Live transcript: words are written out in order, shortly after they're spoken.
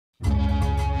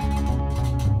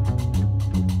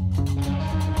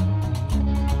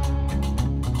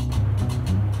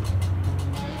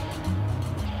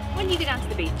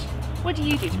What do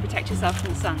you do to protect yourself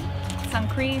from the sun? Sun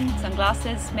cream,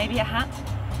 sunglasses, maybe a hat?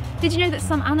 Did you know that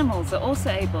some animals are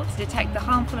also able to detect the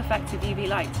harmful effects of UV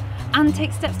light and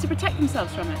take steps to protect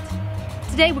themselves from it?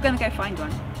 Today we're going to go find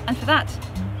one, and for that,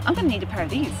 I'm going to need a pair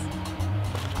of these.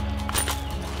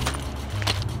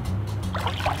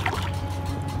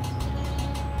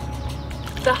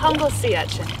 The humble sea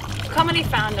urchin, commonly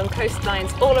found on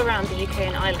coastlines all around the UK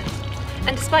and Ireland.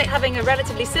 And despite having a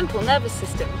relatively simple nervous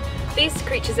system, these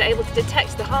creatures are able to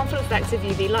detect the harmful effects of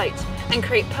UV light and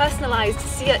create personalised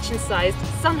sea urchin-sized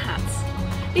sun hats.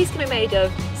 These can be made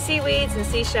of seaweeds and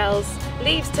seashells,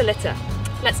 leaves to litter.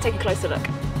 Let's take a closer look.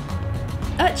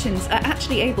 Urchins are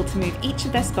actually able to move each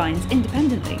of their spines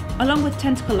independently, along with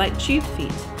tentacle-like tube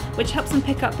feet, which helps them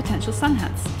pick up potential sun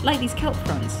hats, like these kelp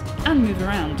fronds, and move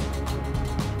around.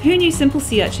 Who knew simple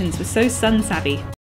sea urchins were so sun savvy?